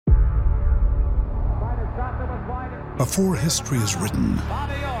Before history is written,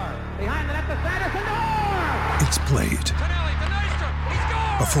 it's played.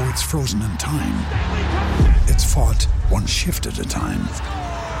 Before it's frozen in time, it's fought one shift at a time.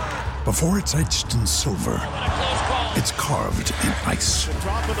 Before it's etched in silver, it's carved in ice.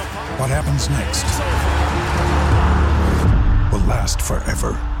 What happens next will last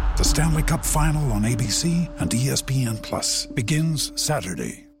forever. The Stanley Cup Final on ABC and ESPN Plus begins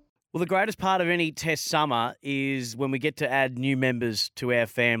Saturday. Well, the greatest part of any Test summer is when we get to add new members to our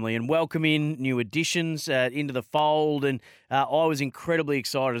family and welcome in new additions into the fold. And I was incredibly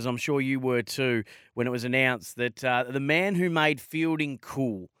excited, as I'm sure you were too, when it was announced that the man who made fielding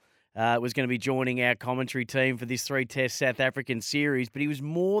cool was going to be joining our commentary team for this 3-test South African series. But he was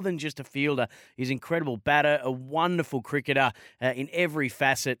more than just a fielder. He's an incredible batter, a wonderful cricketer in every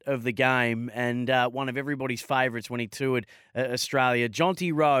facet of the game, and one of everybody's favourites when he toured Australia.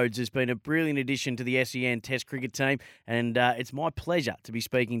 Jonty Rhodes has been a brilliant addition to the SEN Test cricket team, and it's my pleasure to be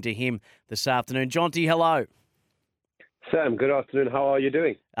speaking to him this afternoon. Jonty, hello. Sam, good afternoon. How are you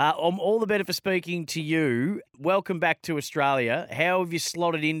doing? I'm all the better for speaking to you. Welcome back to Australia. How have you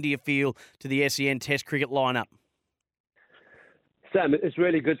slotted in, do you feel, to the SEN Test cricket lineup? Sam, it's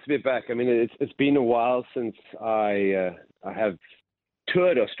really good to be back. I mean, it's been a while since I have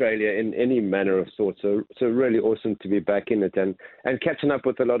toured Australia in any manner of sort. So really awesome to be back in it and catching up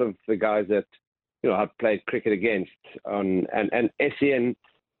with a lot of the guys that I've played cricket against and SEN.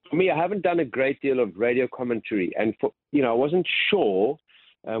 For me, I haven't done a great deal of radio commentary, and I wasn't sure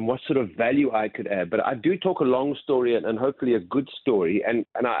what sort of value I could add. But I do talk a long story and hopefully a good story, and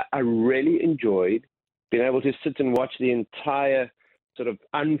I really enjoyed being able to sit and watch the entire sort of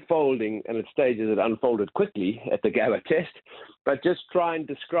unfolding, and at stages it unfolded quickly at the Gabba Test, but just try and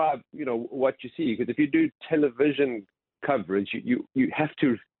describe what you see, because if you do television coverage, you have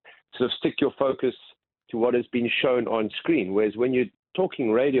to sort of stick your focus to what has been shown on screen, whereas when you're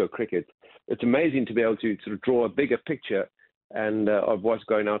talking radio cricket, it's amazing to be able to sort of draw a bigger picture and of what's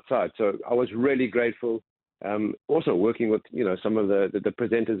going outside. So I was really grateful. Also working with some of the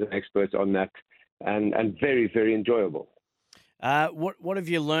presenters and experts on that, and very, very enjoyable. What have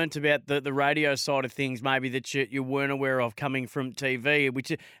you learnt about the radio side of things, maybe that you weren't aware of coming from TV?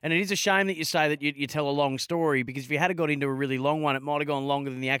 And it is a shame that you say that you tell a long story, because if you had got into a really long one, it might have gone longer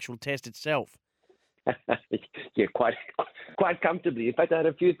than the actual test itself. Yeah, quite comfortably. In fact, I had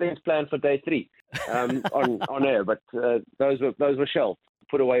a few things planned for day 3 on air, but those were shelved,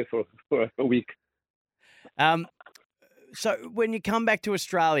 put away for a week. So when you come back to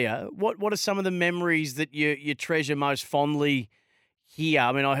Australia, what are some of the memories that you treasure most fondly here?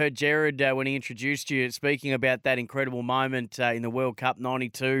 I mean, I heard Jared when he introduced you speaking about that incredible moment in the World Cup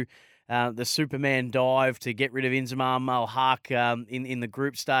 '92. The Superman dive to get rid of Inzamam Al-Haq in the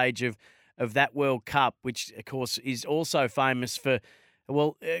group stage of that World Cup, which, of course, is also famous for,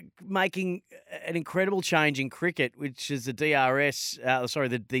 making an incredible change in cricket, which is the DRS,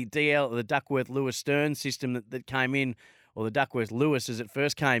 the DL, the Duckworth-Lewis-Stern system that came in, or the Duckworth-Lewis as it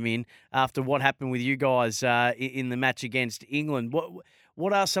first came in, after what happened with you guys in the match against England.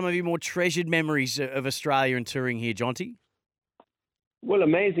 What are some of your more treasured memories of Australia and touring here, Jonty? Well,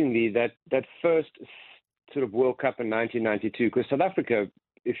 amazingly, that first sort of World Cup in 1992, because South Africa,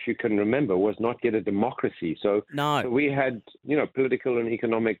 if you can remember, was not yet a democracy. So we had, political and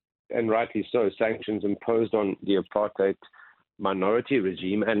economic, and rightly so, sanctions imposed on the apartheid minority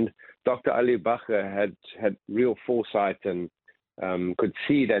regime. And Dr. Ali Bacher had real foresight and could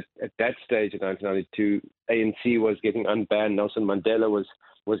see that at that stage in 1992, ANC was getting unbanned, Nelson Mandela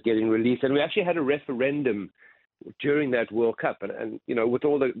was getting released. And we actually had a referendum during that World Cup. And with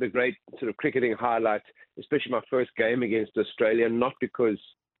all the great sort of cricketing highlights, especially my first game against Australia, not because,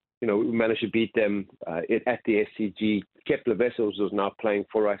 we managed to beat them at the SCG. Kepler Wessels was now playing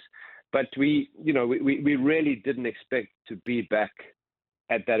for us. But we really didn't expect to be back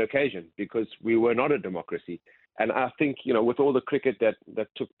at that occasion, because we were not a democracy. And I think, with all the cricket that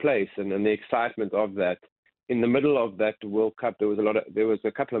took place and the excitement of that, in the middle of that World Cup, there was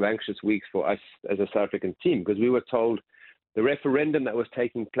a couple of anxious weeks for us as a South African team, because we were told the referendum that was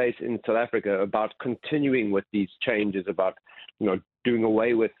taking place in South Africa about continuing with these changes, about doing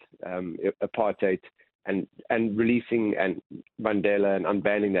away with apartheid and releasing Mandela and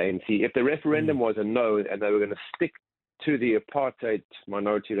unbanning the ANC. If the referendum was a no and they were going to stick to the apartheid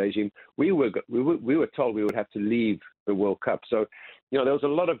minority regime, we were told we would have to leave the World Cup. So, there was a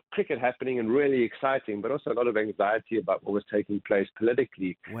lot of cricket happening and really exciting, but also a lot of anxiety about what was taking place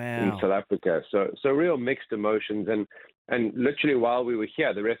politically in South Africa. So real mixed emotions. And literally while we were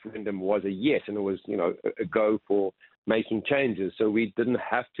here, the referendum was a yes, and it was, a go for making changes. So we didn't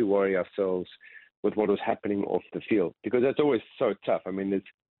have to worry ourselves with what was happening off the field, because that's always so tough. I mean, it's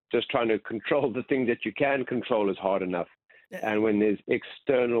just trying to control the thing that you can control is hard enough. And when there's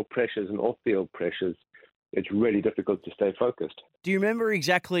external pressures and off-field pressures, it's really difficult to stay focused. Do you remember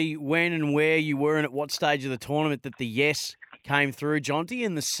exactly when and where you were and at what stage of the tournament that the yes came through, Jonty,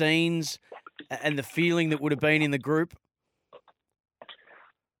 and the scenes and the feeling that would have been in the group?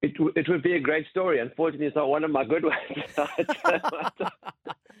 It would be a great story. Unfortunately, it's not one of my good ones.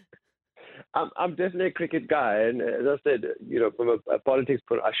 I'm definitely a cricket guy, and as I said, from a politics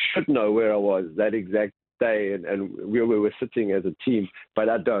point, I should know where I was that exact day and where we were sitting as a team, but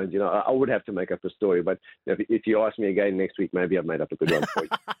I don't. I would have to make up a story. But if you ask me again next week, maybe I've made up a good one for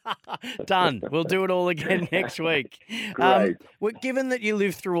you. Done. We'll do it all again next week. Great. Well, given that you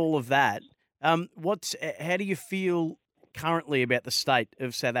lived through all of that, how do you feel currently about the state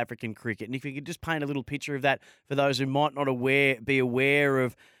of South African cricket? And if you could just paint a little picture of that for those who might not be aware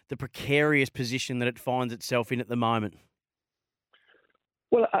of the precarious position that it finds itself in at the moment.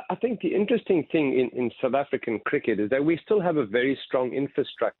 Well, I think the interesting thing in South African cricket is that we still have a very strong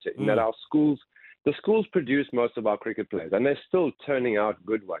infrastructure in that the schools produce most of our cricket players, and they're still turning out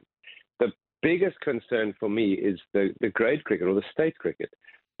good ones. The biggest concern for me is the grade cricket or the state cricket,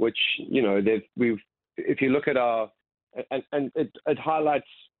 which, if you look at it highlights,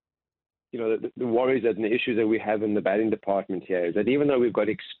 the worries and the issues that we have in the batting department here is that even though we've got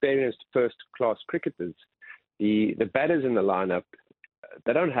experienced first-class cricketers, the batters in the lineup,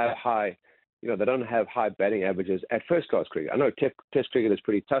 they don't have high batting averages at first-class cricket. I know Test cricket is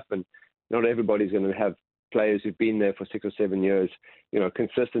pretty tough, and not everybody's going to have players who've been there for 6 or 7 years,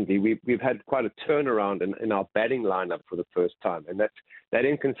 consistently. We've had quite a turnaround in our batting lineup for the first time, and that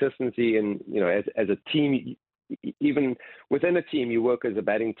inconsistency in as a team. Even within a team, you work as a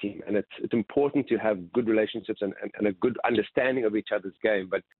batting team, and it's important to have good relationships and a good understanding of each other's game.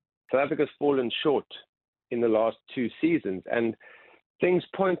 But South Africa's fallen short in the last 2 seasons, and things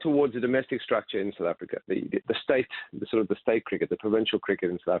point towards a domestic structure in South Africa, the state cricket, the provincial cricket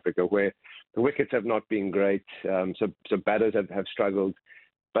in South Africa, where the wickets have not been great, so batters have struggled.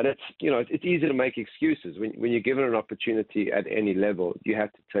 But it's easy to make excuses when you're given an opportunity at any level. You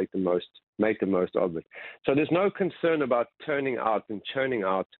have to make the most of it. So there's no concern about turning out and churning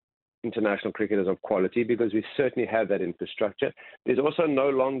out international cricketers of quality, because we certainly have that infrastructure. There's also no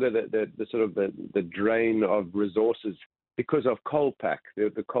longer the drain of resources because of Kolpak,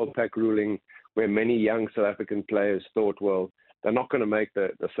 the Kolpak ruling, where many young South African players thought, well, they're not going to make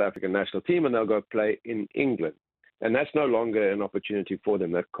the South African national team and they'll go play in England. And that's no longer an opportunity for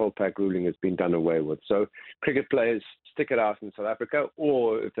them. That Kolpak ruling has been done away with. So cricket players stick it out in South Africa,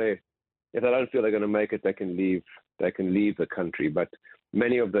 or if they don't feel they're going to make it, they can leave the country. But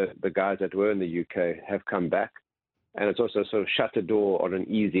many of the guys that were in the UK have come back, and it's also sort of shut the door on an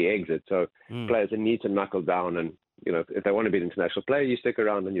easy exit. So players that need to knuckle down, and if they want to be an international player, you stick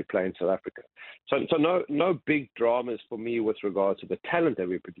around and you play in South Africa. So no big dramas for me with regards to the talent that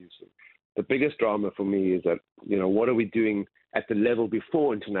we're producing. The biggest drama for me is that, what are we doing at the level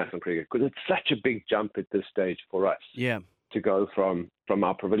before international cricket? Because it's such a big jump at this stage for us to go from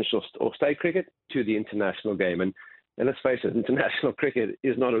our provincial or state cricket to the international game. And let's face it, international cricket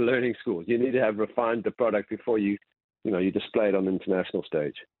is not a learning school. You need to have refined the product before you display it on the international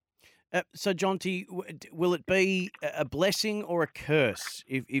stage. So, Jonty, will it be a blessing or a curse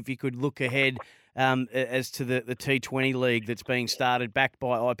if you could look ahead as to the T20 league that's being started, backed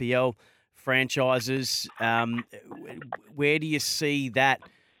by IPL franchises? Where do you see that,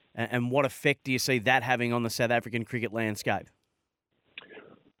 and what effect do you see that having on the South African cricket landscape?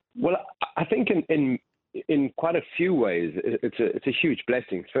 Well, I think in quite a few ways, it's a huge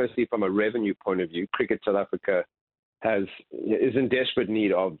blessing. Firstly, from a revenue point of view, Cricket South Africa is in desperate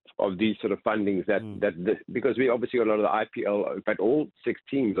need of these sort of fundings because we obviously got a lot of the IPL, but all 6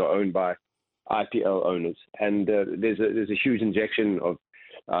 teams are owned by IPL owners, and there's a huge injection of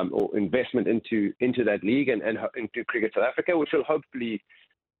or investment into that league and into Cricket South Africa, which will hopefully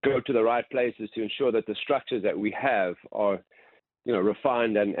go to the right places to ensure that the structures that we have are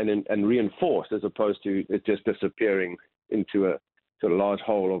refined and reinforced, as opposed to it just disappearing into a sort of large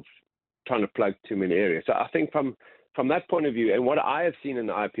hole of trying to plug too many areas. So I think from that point of view, and what I have seen in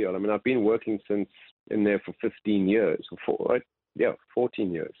the IPL, I mean, I've been working since in there for 15 years,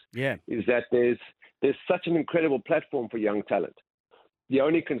 14 years. Yeah, is that there's such an incredible platform for young talent. The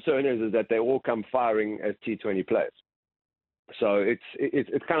only concern is that they all come firing as T20 players. So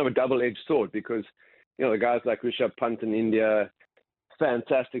it's kind of a double-edged sword, because the guys like Rishabh Pant in India,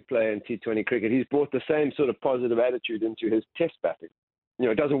 fantastic player in T20 cricket. He's brought the same sort of positive attitude into his test batting.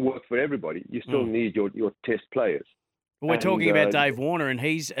 It doesn't work for everybody. You still need your test players. Well, we're talking about Dave Warner, and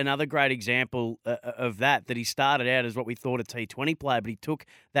he's another great example of that he started out as what we thought a T20 player, but he took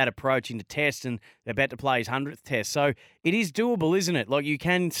that approach into Test and they're about to play his 100th Test. So it is doable, isn't it? Like, you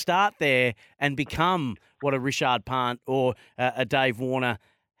can start there and become what a Richard Pant or a Dave Warner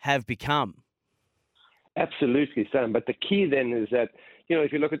have become. Absolutely, Sam. But the key then is that,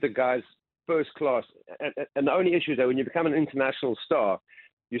 if you look at the guys first class, and the only issue is that when you become an international star,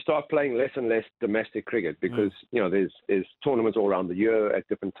 you start playing less and less domestic cricket because, there's tournaments all around the year at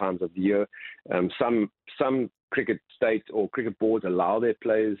different times of the year. Some cricket states or cricket boards allow their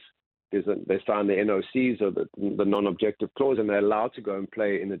players, they sign the NOCs or the non-objective clause, and they're allowed to go and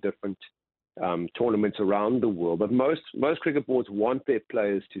play in the different tournaments around the world. But most cricket boards want their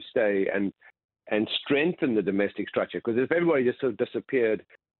players to stay and strengthen the domestic structure, because if everybody just sort of disappeared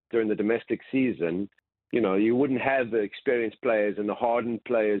during the domestic season, you wouldn't have the experienced players and the hardened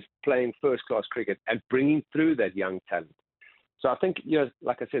players playing first-class cricket and bringing through that young talent. So I think,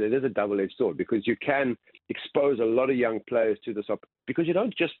 like I said, it is a double-edged sword, because you can expose a lot of young players to this, because you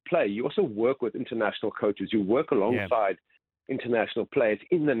don't just play. You also work with international coaches. You work alongside international players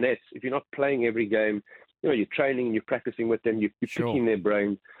in the nets. If you're not playing every game, you're training, you're practicing with them, you're picking their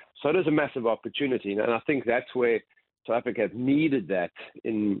brain. So it is a massive opportunity. And I think that's where South Africa have needed that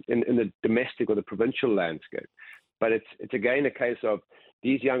in the domestic or the provincial landscape. But it's again a case of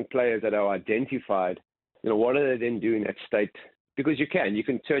these young players that are identified, what are they then doing at state? Because you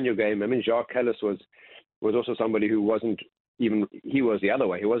can turn your game. I mean, Jacques Kallis was also somebody who he was the other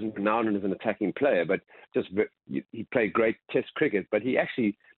way. He wasn't renowned as an attacking player, but he played great Test cricket. But he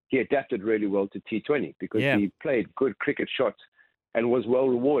adapted really well to T20 because he played good cricket shots and was well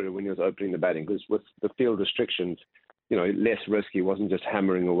rewarded when he was opening the batting, because with the field restrictions, less risky. He wasn't just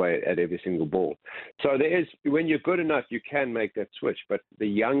hammering away at every single ball. So when you're good enough, you can make that switch. But the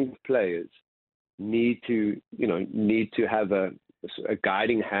young players need to have a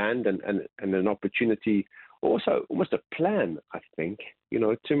guiding hand and an opportunity, also almost a plan, I think.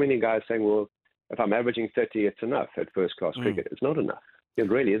 Too many guys saying, well, if I'm averaging 30, it's enough at first-class cricket. It's not enough. It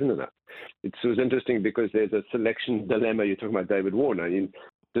really isn't enough. It was interesting because there's a selection dilemma. You're talking about David Warner.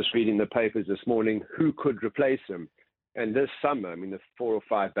 Just reading the papers this morning, who could replace him? And this summer, the 4 or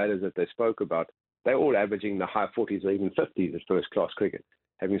 5 batters that they spoke about, they're all averaging the high 40s or even 50s at first-class cricket,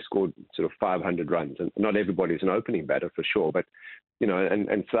 having scored sort of 500 runs. And not everybody's an opening batter for sure, but,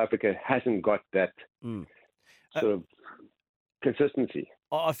 and South Africa hasn't got that sort of consistency.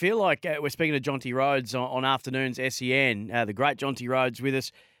 I feel like we're speaking to Jonty Rhodes on Afternoons SEN, the great Jonty Rhodes with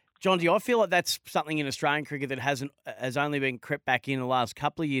us. Jonty, I feel like that's something in Australian cricket that has only been crept back in the last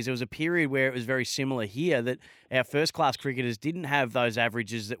couple of years. There was a period where it was very similar here, that our first-class cricketers didn't have those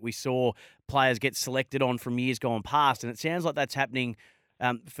averages that we saw players get selected on from years gone past. And it sounds like that's happening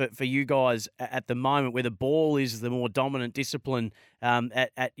for you guys at the moment, where the ball is the more dominant discipline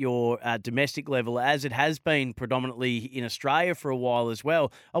at your domestic level, as it has been predominantly in Australia for a while as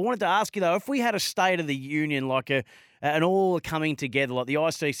well. I wanted to ask you, though, if we had a State of the Union, like an all coming together, like the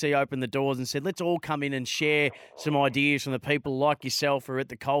ICC opened the doors and said, let's all come in and share some ideas from the people like yourself who are at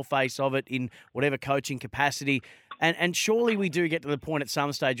the coalface of it in whatever coaching capacity. And surely we do get to the point at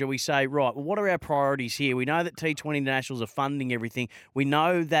some stage where we say, right, well, what are our priorities here? We know that T20 Internationals are funding everything. We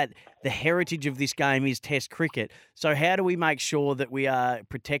know that the heritage of this game is Test cricket. So how do we make sure that we are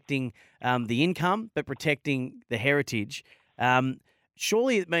protecting the income but protecting the heritage?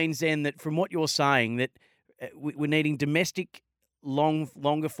 Surely it means then that, from what you're saying, that we're needing domestic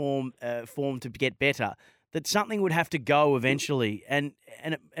longer form to get better, that something would have to go eventually, and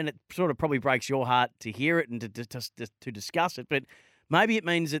it sort of probably breaks your heart to hear it and to discuss it, but maybe it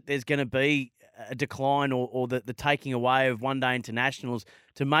means that there's going to be a decline or the taking away of one-day internationals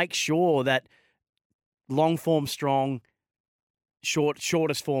to make sure that long form strong,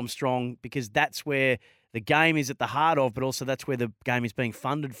 shortest form strong, because that's where the game is at the heart of, but also that's where the game is being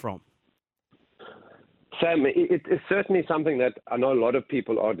funded from. Sam, it's certainly something that I know a lot of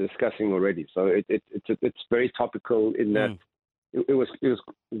people are discussing already. So it's very topical in that it was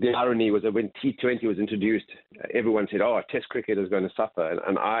the irony was that when T20 was introduced, everyone said, "Oh, Test cricket is going to suffer,"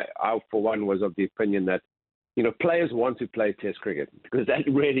 and I for one was of the opinion that players want to play Test cricket, because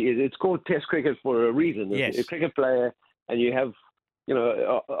that really is. It's called Test cricket for a reason. Yes. You're a cricket player, and you have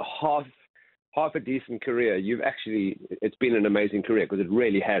half a decent career. It's been an amazing career, because it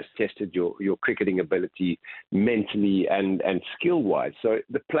really has tested your cricketing ability mentally and skill-wise. So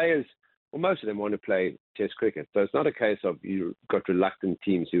the players, well, most of them want to play Test cricket. So it's not a case of you've got reluctant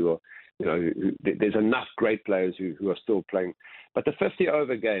teams who are, there's enough great players who are still playing. But the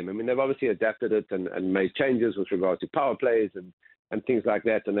 50-over game, they've obviously adapted it and made changes with regards to power plays and things like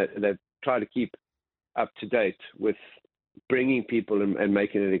that. And they've tried to keep up to date with bringing people and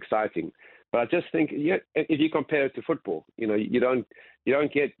making it exciting. But I just think, if you compare it to football, you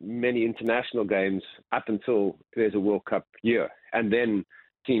don't get many international games up until there's a World Cup year, and then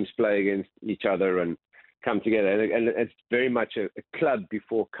teams play against each other and come together. And it's very much a club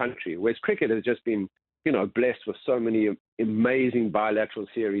before country, whereas cricket has just been, blessed with so many amazing bilateral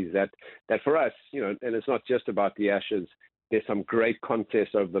series that for us, and it's not just about the Ashes. There's some great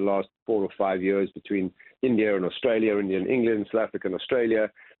contests over the last 4 or 5 years between India and Australia, India and England, South Africa and Australia.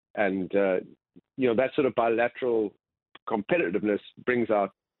 And, that sort of bilateral competitiveness brings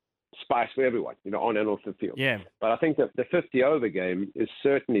out spice for everyone, on and off the field. Yeah. But I think that the 50-over game is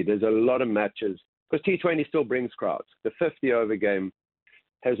certainly, there's a lot of matches, because T20 still brings crowds. The 50-over game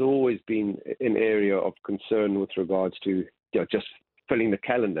has always been an area of concern with regards to just filling the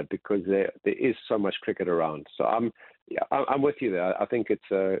calendar, because there is so much cricket around. So I'm with you there. I think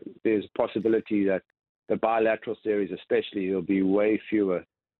there's a possibility that the bilateral series, especially, there'll be way fewer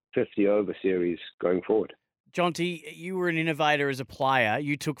 50-over series going forward. Jonty, you were an innovator as a player.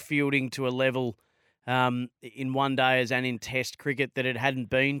 You took fielding to a level in one days and in Test cricket that it hadn't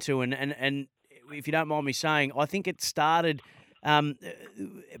been to. And if you don't mind me saying, I think it started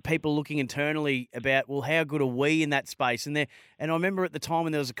people looking internally about, well, how good are we in that space? And I remember at the time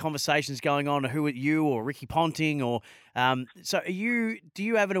when there was conversations going on, who are you or Ricky Ponting or so do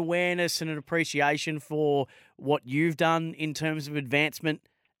you have an awareness and an appreciation for what you've done in terms of advancement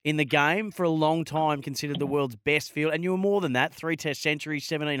in the game? For a long time considered the world's best field, and you were more than that, 3 Test centuries,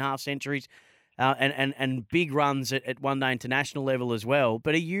 17 half centuries, and big runs at one-day international level as well.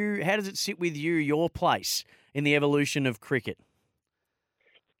 But how does it sit with you, your place in the evolution of cricket?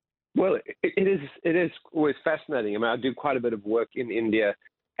 Well, it is always fascinating. I mean, I do quite a bit of work in India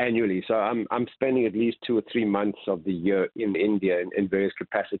annually, so I'm spending at least 2 or 3 months of the year in India in various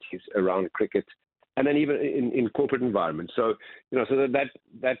capacities around cricket, and then even in corporate environments. So so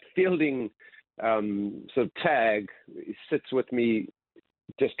that fielding sort of tag sits with me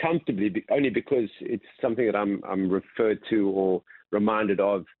just comfortably, only because it's something that I'm referred to or reminded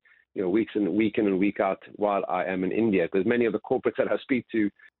of, week in and week out while I am in India. Because many of the corporates that I speak to,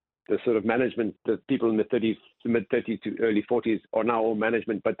 the sort of management, the people in the 30s, mid 30s to early 40s are now all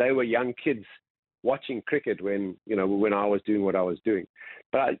management, but they were young kids watching cricket when I was doing what I was doing.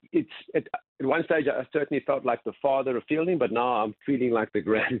 But at one stage I certainly felt like the father of fielding, but now I'm feeling like the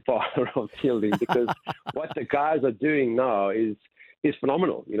grandfather of fielding, because what the guys are doing now is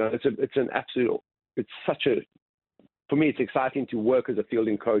phenomenal. For me, it's exciting to work as a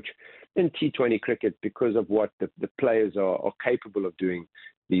fielding coach in T20 cricket because of what the players are capable of doing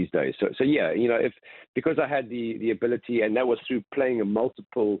these days. So yeah, because I had the ability, and that was through playing a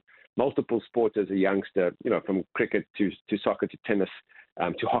multiple sports as a youngster, from cricket to soccer to tennis,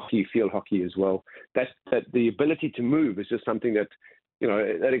 to hockey, field hockey as well. That the ability to move is just something that,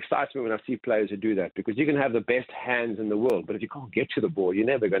 that excites me when I see players who do that, because you can have the best hands in the world, but if you can't get to the ball, you're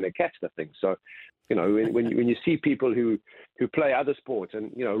never going to catch the thing. So, when you see people who play other sports,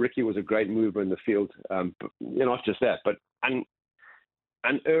 and, Ricky was a great mover in the field, but, not just that, but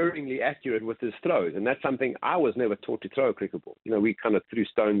unerringly accurate with his throws. And that's something I was never taught to throw a cricket ball. We kind of threw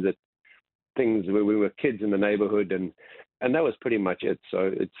stones at things when we were kids in the neighborhood, and that was pretty much it.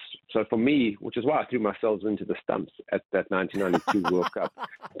 So for me, which is why I threw myself into the stumps at that 1992 World Cup,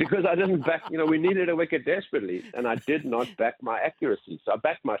 because I didn't back, we needed a wicket desperately, and I did not back my accuracy. So I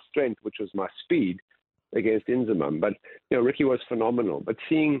backed my strength, which was my speed, against Inzamam. But, Ricky was phenomenal. But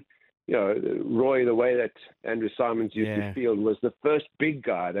seeing, Roy, the way that Andrew Simons used to field, was the first big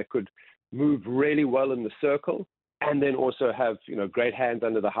guy that could move really well in the circle, and then also have, great hands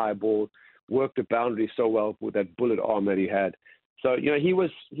under the high ball, worked the boundary so well with that bullet arm that he had. So, he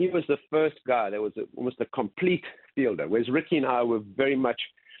was the first guy that was almost a complete fielder, whereas Ricky and I were very much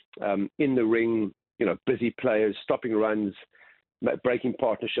in the ring, busy players, stopping runs, breaking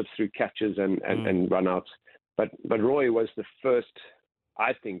partnerships through catches and run-outs. But Roy was the first.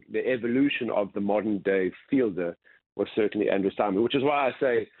 I think the evolution of the modern day fielder was certainly Andrew Simon, which is why I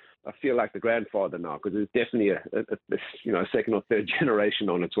say I feel like the grandfather now, because there's definitely a second or third generation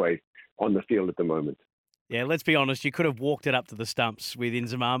on its way on the field at the moment. Yeah, let's be honest. You could have walked it up to the stumps with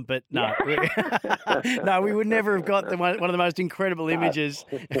Inzamam, but no. No, we would never have got one of the most incredible images.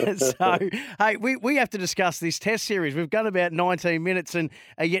 So, hey, we have to discuss this Test series. We've got about 19 minutes and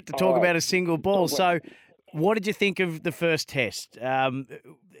are yet to talk about a single ball. So, what did you think of the first Test? A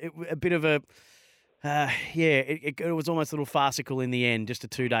bit of a, it was almost a little farcical in the end, just a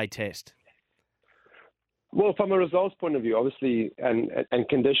 2-day Test. Well, from a results point of view, obviously, and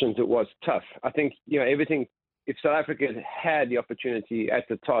conditions, it was tough. I think, everything, if South Africa had the opportunity at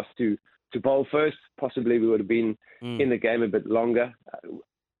the toss to to bowl first, possibly we would have been in the game a bit longer.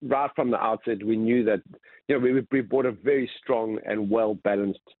 Right from the outset, we knew that we brought a very strong and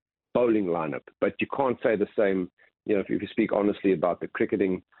well-balanced bowling lineup. But you can't say the same, if you speak honestly about the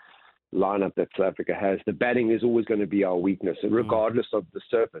cricketing lineup that South Africa has. The batting is always going to be our weakness, regardless of the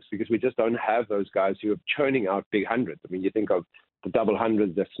surface, because we just don't have those guys who are churning out big hundreds. I mean, you think of the double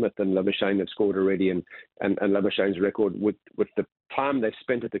hundreds that Smith and Labuschagne have scored already, and Labuschagne's record with the time they've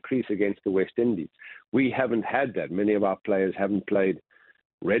spent at the crease against the West Indies. We haven't had that. Many of our players haven't played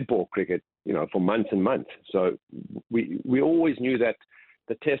red ball cricket, for months and months. So we always knew that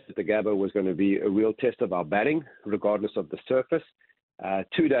the test at the Gabba was going to be a real test of our batting, regardless of the surface.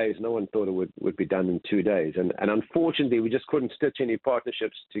 2 days, no one thought it would be done in 2 days. And unfortunately, we just couldn't stitch any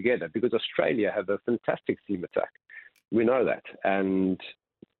partnerships together because Australia have a fantastic seam attack. We know that. And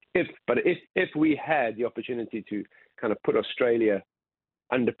if we had the opportunity to kind of put Australia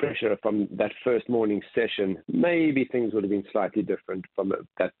under pressure from that first morning session, maybe things would have been slightly different from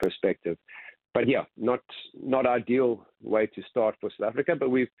that perspective. But yeah, not ideal way to start for South Africa. But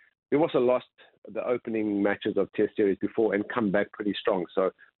we've also lost the opening matches of Test Series before and come back pretty strong.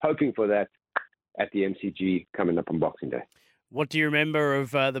 So hoping for that at the MCG coming up on Boxing Day. What do you remember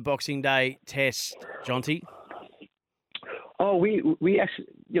of the Boxing Day Test, Jonty? Oh, we actually,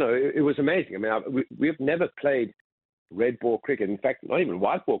 it was amazing. I mean, we've never played red ball cricket. In fact, not even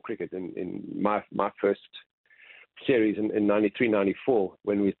white ball cricket in my first series in 93, 94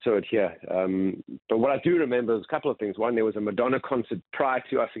 when we saw it here. But what I do remember is a couple of things. One, there was a Madonna concert prior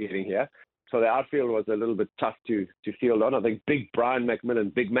to us getting here. So the outfield was a little bit tough to field on. I think big Brian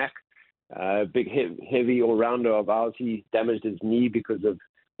McMillan, Big Mac, big heavy all-rounder of ours, he damaged his knee because of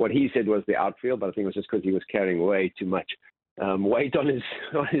what he said was the outfield, but I think it was just because he was carrying way too much weight on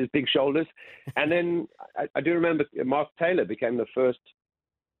his big shoulders. And then I do remember Mark Taylor became the first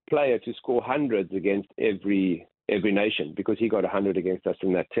player to score hundreds against every nation because he got 100 against us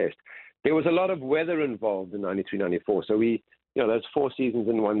in that test. There was a lot of weather involved in 93, 94. So those 4 seasons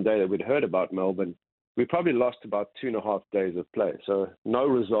in one day that we'd heard about Melbourne, we probably lost about 2.5 days of play. So no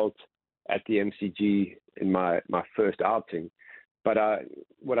result at the MCG in my first outing. But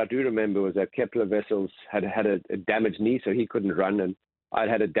what I do remember was that Kepler Wessels had a damaged knee, so he couldn't run, and I'd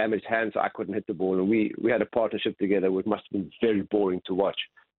had a damaged hand, so I couldn't hit the ball. And we had a partnership together, which must have been very boring to watch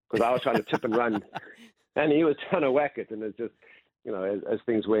because I was trying to tip and run, and he was trying to whack it. And it's just, as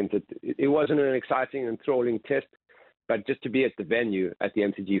things went, it wasn't an exciting and enthralling test. But just to be at the venue at the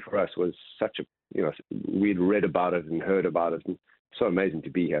MCG for us was such a, we'd read about it and heard about it, and so amazing to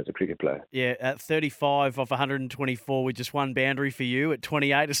be here as a cricket player. Yeah, at 35 off 124 with just one boundary for you, at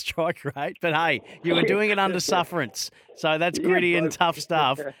 28 a strike rate. But hey, you were doing it under sufferance, so that's gritty and tough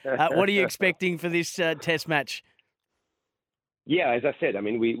stuff. What are you expecting for this test match? Yeah, as I said, I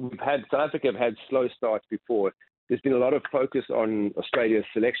mean, South Africa have had slow starts before. There's been a lot of focus on Australia's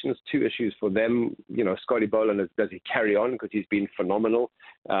selections. 2 issues for them. Scotty Boland, does he carry on because he's been phenomenal?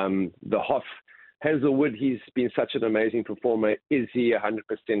 The Hoff, Hazelwood, he's been such an amazing performer. Is he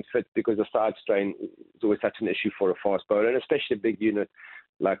 100% fit? Because a side strain is always such an issue for a fast bowler, and especially a big unit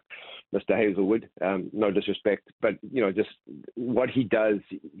like Mr. Hazelwood. No disrespect, but just what he does,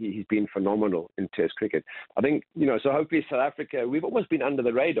 he's been phenomenal in Test cricket. I think so. Hopefully, South Africa. We've almost been under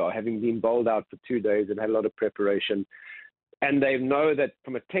the radar, having been bowled out for 2 days and had a lot of preparation, and they know that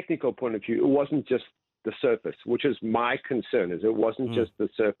from a technical point of view, it wasn't just the surface, which is my concern. Is it wasn't just the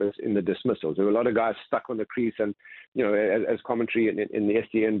surface in the dismissals. There were a lot of guys stuck on the crease, and as commentary in the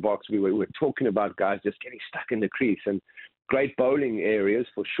SDN box, we were talking about guys just getting stuck in the crease, and great bowling areas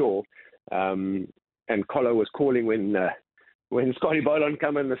for sure. And Collar was calling when Scotty Boland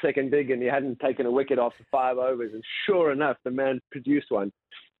came in the second dig and he hadn't taken a wicket after 5 overs, and sure enough, the man produced one.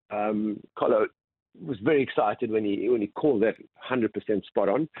 Collar was very excited when he called that 100% spot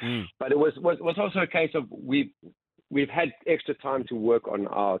on. But it was also a case of we've had extra time to work on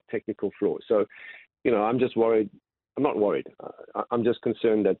our technical flaws. So, I'm just worried. I'm not worried. I'm just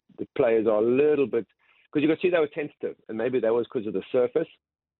concerned that the players are a little bit, because you could see they were tentative, and maybe that was because of the surface.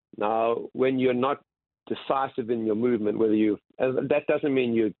 Now, when you're not decisive in your movement, that doesn't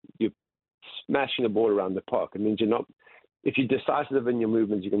mean you're smashing the ball around the park. It means you're not. If you're decisive in your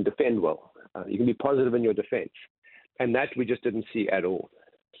movements, you can defend well. You can be positive in your defense, and that we just didn't see at all.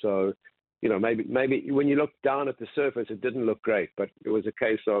 So, maybe when you look down at the surface, it didn't look great, but it was a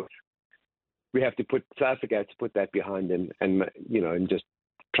case of we have to South Africa had to put that behind them, and just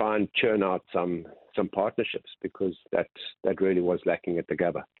try and churn out some partnerships, because that really was lacking at the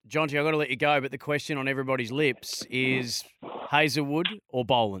Gabba. Jonty, I've got to let you go, but the question on everybody's lips is Hazelwood or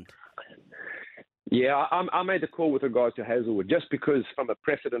Boland? Yeah, I made the call with regards to Hazelwood just because, from a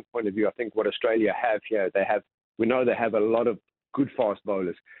precedent point of view, I think what Australia have here, we know they have a lot of good fast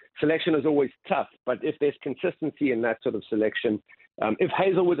bowlers. Selection is always tough, but if there's consistency in that sort of selection, if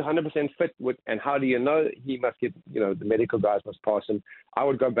Hazelwood's 100% fit, and how do you know? He must get, the medical guys must pass him. I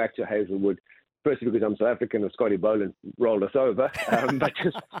would go back to Hazelwood. Firstly, because I'm South African and Scotty Boland rolled us over, but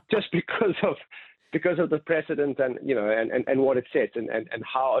just because of the precedent and and what it sets and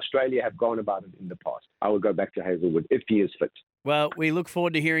how Australia have gone about it in the past. I would go back to Hazelwood if he is fit. Well, we look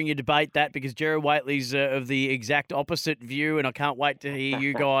forward to hearing you debate that because Gerard Whateley's of the exact opposite view, and I can't wait to hear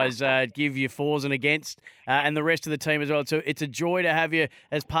you guys give your fors and against and the rest of the team as well. So it's a joy to have you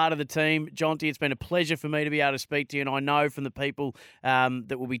as part of the team. Jonty, it's been a pleasure for me to be able to speak to you, and I know from the people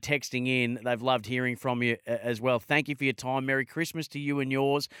that will be texting in, they've loved hearing from you as well. Thank you for your time. Merry Christmas to you and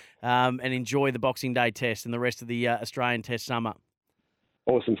yours, and enjoy the Boxing Day test and the rest of the Australian Test summer.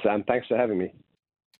 Awesome, Sam. Thanks for having me.